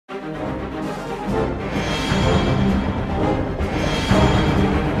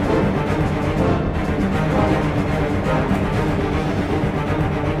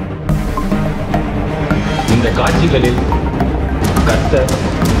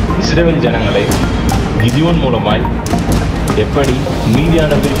இஸ்ரவேல் ஜனங்களை கிதியோன் மூலமாய் எப்படி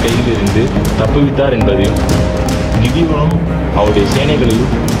மீதியானவர்கள் கையிலிருந்து தப்புவித்தார் என்பதையும் கிதியோனும் அவருடைய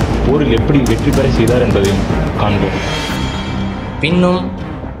சேனைகளையும் போரில் எப்படி வெற்றி பெற செய்தார் என்பதையும் காண்போம். பின்னும்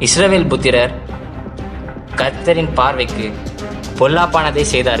இஸ்ரவேல் புத்திரர் கர்த்தரின் பார்வைக்கு பொல்லாப்பானதை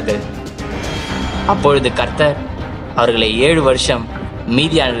செய்தார்கள். அப்பொழுது கர்த்தர் அவர்களை 7 வருஷம்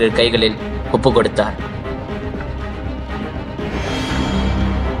மீதியானவர்கள் கைகளில் ஒப்பு கொடுத்தார்.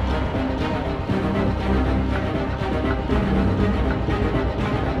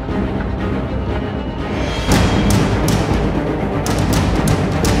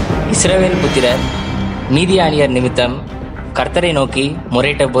 இஸ்ரவேல் புத்திரர் மீதியானியர் நிமித்தம் கர்த்தரை நோக்கி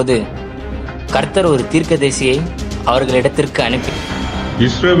முறையிட்ட போது கர்த்தர் ஒரு தீர்க்கதரிசியை அவர்களிடத்திற்கு அனுப்பி,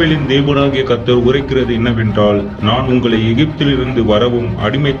 இஸ்ரவேலின் தேவனாகிய கர்த்தர் உரைக்கிறது என்னவென்றால், நான் உங்களை எகிப்திலிருந்து வரவும்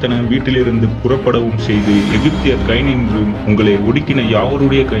அடிமைத்தன வீட்டிலிருந்து புறப்படவும் செய்து எகிப்தியர் கை நின்றும் உங்களை ஒடுக்கின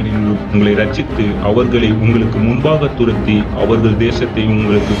யாவருடைய கை நின்றும் உங்களை ரட்சித்து அவர்களை உங்களுக்கு முன்பாக துரத்தி அவர்கள் தேசத்தை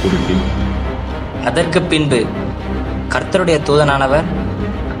உங்களுக்கு கொடுத்தேன். அதற்கு பின்பு கர்த்தருடைய தூதனானவர்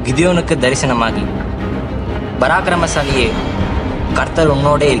கிதியோனுக்கு தரிசனமாகி, பராக்கிரமசாலியே, கர்த்தர்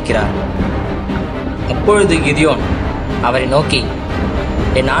உன்னோடே இருக்கிறார். அப்பொழுது கிதியோன் அவரை நோக்கி,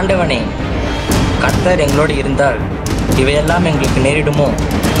 என் ஆண்டவனே, கர்த்தர் எங்களோடு இருந்தால் இவையெல்லாம் எங்களுக்கு நேரிடுமோ?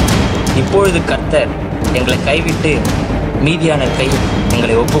 இப்பொழுது கர்த்தர் எங்களை கைவிட்டு மீதியான கை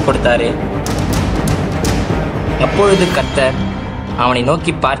எங்களை ஒப்பு கொடுத்தாரே. அப்பொழுது கர்த்தர் அவனை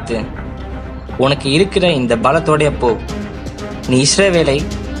நோக்கி பார்த்து, உனக்கு இருக்கிற இந்த பலத்தோடைய போ, நீ இஸ்ரவேலை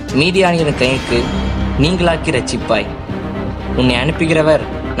மீதியானியரின் கைக்கு நீங்களாக்கி ரட்சிப்பாய். உன்னை அனுப்புகிறவர்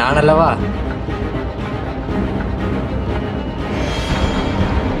நான் அல்லவா?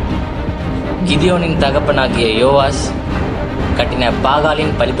 கிதியோனின் தகப்பனாகிய யோவாஸ் கட்டின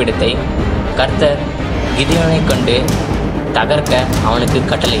பாகாலின் பலிபீடத்தை கர்த்தர் கிதியோனை கொண்டு தகர்க்க அவனுக்கு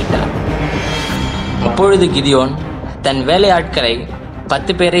கட்டளையிட்டார். அப்பொழுது கிதியோன் தன் வேலையாட்களை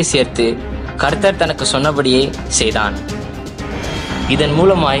 10 பேரை சேர்த்து கர்த்தர் தனக்கு சொன்னபடியே செய்தான். இதன்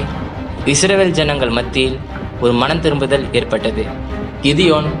மூலமாய் இஸ்ரவேல் ஜனங்கள் மத்தியில் ஒரு மனம் திரும்புதல் ஏற்பட்டது.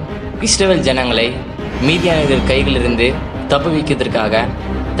 கிதியோன் இஸ்ரவேல் ஜனங்களை மீதியானவர்கள் கைகளிலிருந்து தப்புவிக்கிறதற்காக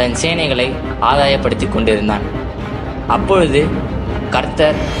தன் சேனைகளை ஆதாயப்படுத்தி கொண்டிருந்தான். அப்பொழுது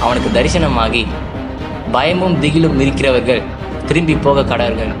கர்த்தர் அவனுக்கு தரிசனமாகி, பயமும் திகிலும் இருக்கிறவர்கள் திரும்பி போக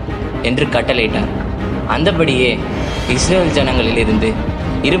கடவர்கள் என்று கட்டளையிட்டார். அந்தபடியே இஸ்ரவேல் ஜனங்களிலிருந்து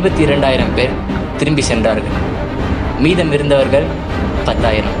 22,000 பேர் திரும்பி சென்றார்கள். மீதம் இருந்தவர்கள்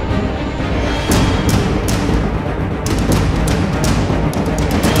 10,000.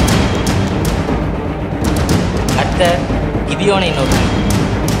 கர்த்தர் கிதியோனை நோக்கி,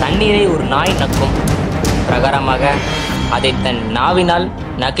 தண்ணீரை ஒரு நாய் நக்கும் பிரகாரமாக அதை தன் நாவினால்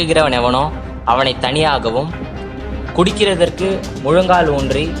நக்குகிறவன் எவனோ அவனை தனியாகவும், குடிக்கிறதற்கு முழங்கால்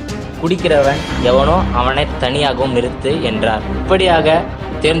ஊன்றி குடிக்கிறவன் எவனோ அவனை தனியாகவும் நிறுத்து என்றார். இப்படியாக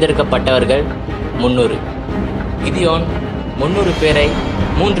தேர்ந்தெடுக்கப்பட்டவர்கள் 300. கிதியோன் 300 பேரை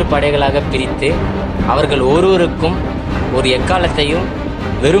 3 படைகளாக பிரித்து அவர்கள் ஒருவருக்கும் ஒரு எக்காலத்தையும்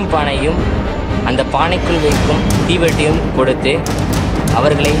வெறும் பானையும் அந்த பானைக்குள் வைக்கும் தீவெட்டியும் கொடுத்து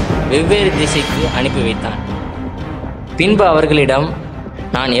அவர்களை வெவ்வேறு திசைக்கு அனுப்பி வைத்தான். பின்பு அவர்களிடம்,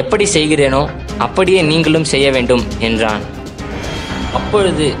 நான் எப்படி செய்கிறேனோ அப்படியே நீங்களும் செய்ய வேண்டும் என்றான்.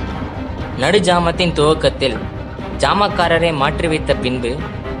 அப்பொழுது நடுஜாமத்தின் துவக்கத்தில் ஜாமக்காரரை மாற்றி வைத்த பின்பு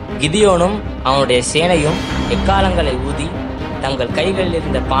கிதியோனும் அவனுடைய சேனையும் எக்காலங்களை ஊதி தங்கள் கைகளில்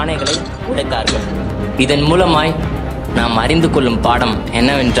இருந்த பானைகளை உடைத்தார்கள். இதன் மூலமாய் நாம் அறிந்து கொள்ளும் பாடம்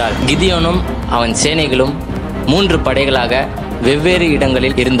என்னவென்றால், கிதியோனும் அவன் சேனைகளும் 3 படைகளாக வெவ்வேறு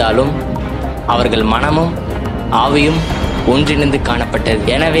இடங்களில் இருந்தாலும் அவர்கள் மனமும் ஆவியும் ஒன்றிணைந்து காணப்பட்டது.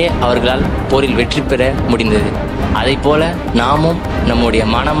 எனவே அவர்களால் போரில் வெற்றி பெற முடிந்தது. அதைப்போல நாமும் நம்முடைய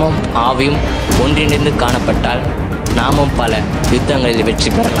மனமும் ஆவியும் ஒன்றிணைந்து காணப்பட்டால் நாமும் பல யுத்தங்களில் வெற்றி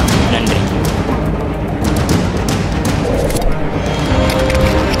பெறலாம். நன்றி.